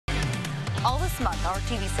All this month,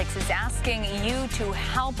 RTV6 is asking you to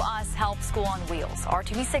help us help School on Wheels.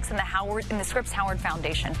 RTV6 and the Scripps Howard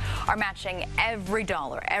Foundation are matching every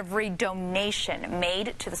dollar, every donation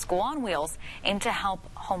made to the School on Wheels aimed to help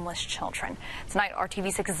homeless children. Tonight,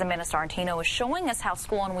 RTV6's Amanda Starantino is showing us how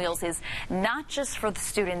School on Wheels is not just for the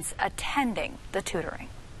students attending the tutoring.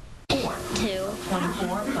 2,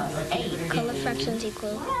 24 plus 8. Color fractions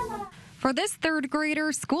equal. For this third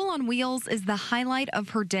grader, School on Wheels is the highlight of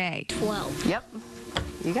her day. 12. Yep,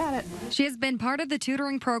 you got it. She has been part of the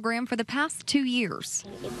tutoring program for the past 2 years.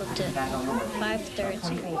 Equal to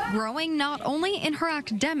 5/3. Growing not only in her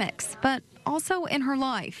academics, but also in her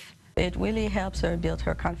life. It really helps her build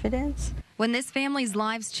her confidence. When this family's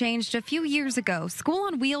lives changed a few years ago, School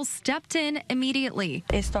on Wheels stepped in immediately.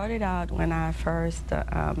 It started out when I first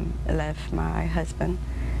left my husband,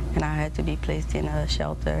 and I had to be placed in a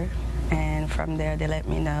shelter. And from there, they let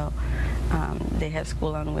me know they have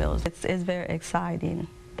School on Wheels. It's very exciting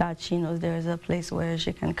that she knows there's a place where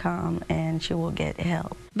she can come and she will get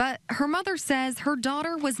help. But her mother says her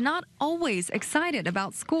daughter was not always excited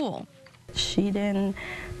about school. She didn't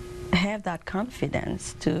have that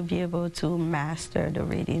confidence to be able to master the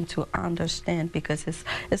reading, to understand, because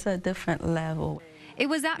it's a different level. It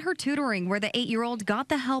was at her tutoring where the 8-year-old got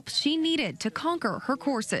the help she needed to conquer her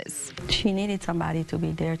courses. She needed somebody to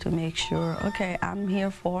be there to make sure, okay, I'm here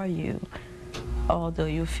for you. Although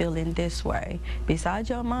you feel in this way, besides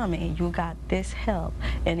your mommy, you got this help.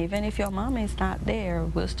 And even if your mommy is not there,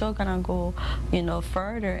 we're still gonna go,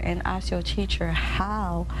 further and ask your teacher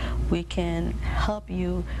how we can help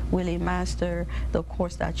you really master the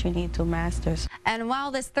course that you need to master. And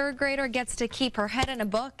while this third grader gets to keep her head in a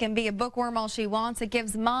book and be a bookworm all she wants, it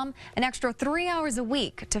gives mom an extra 3 hours a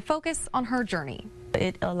week to focus on her journey.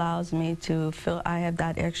 It allows me to feel I have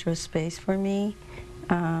that extra space for me.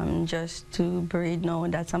 Just to breathe,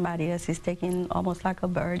 knowing that somebody else is taking almost like a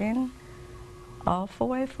burden off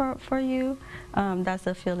away for you. That's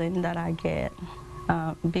the feeling that I get,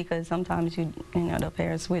 because sometimes the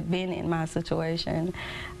parents, with being in my situation,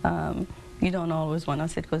 you don't always want to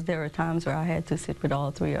sit, because there were times where I had to sit with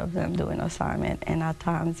all 3 of them doing assignment, and at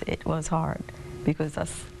times it was hard because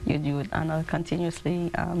you do it on a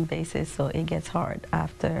continuously basis, so it gets hard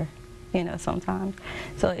after. Sometimes.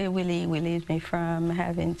 So it really relieves me from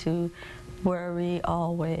having to worry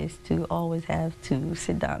always, to always have to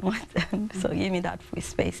sit down with them. So give me that free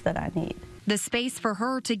space that I need. The space for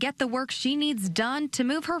her to get the work she needs done to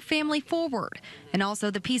move her family forward, and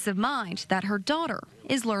also the peace of mind that her daughter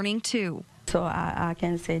is learning too. So I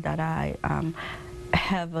can say that I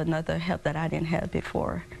have another help that I didn't have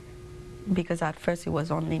before, because at first it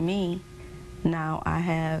was only me. Now I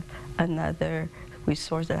have another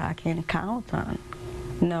resource that I can count on,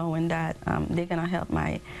 knowing that they're going to help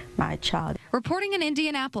my child. Reporting in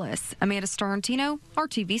Indianapolis, Amanda Starantino,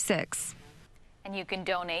 RTV6. And you can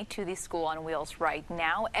donate to the School on Wheels right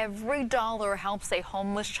now. Every dollar helps a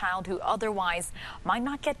homeless child who otherwise might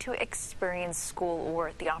not get to experience school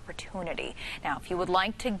or the opportunity. Now, if you would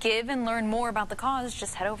like to give and learn more about the cause,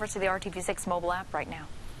 just head over to the RTV6 mobile app right now.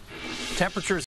 Temperatures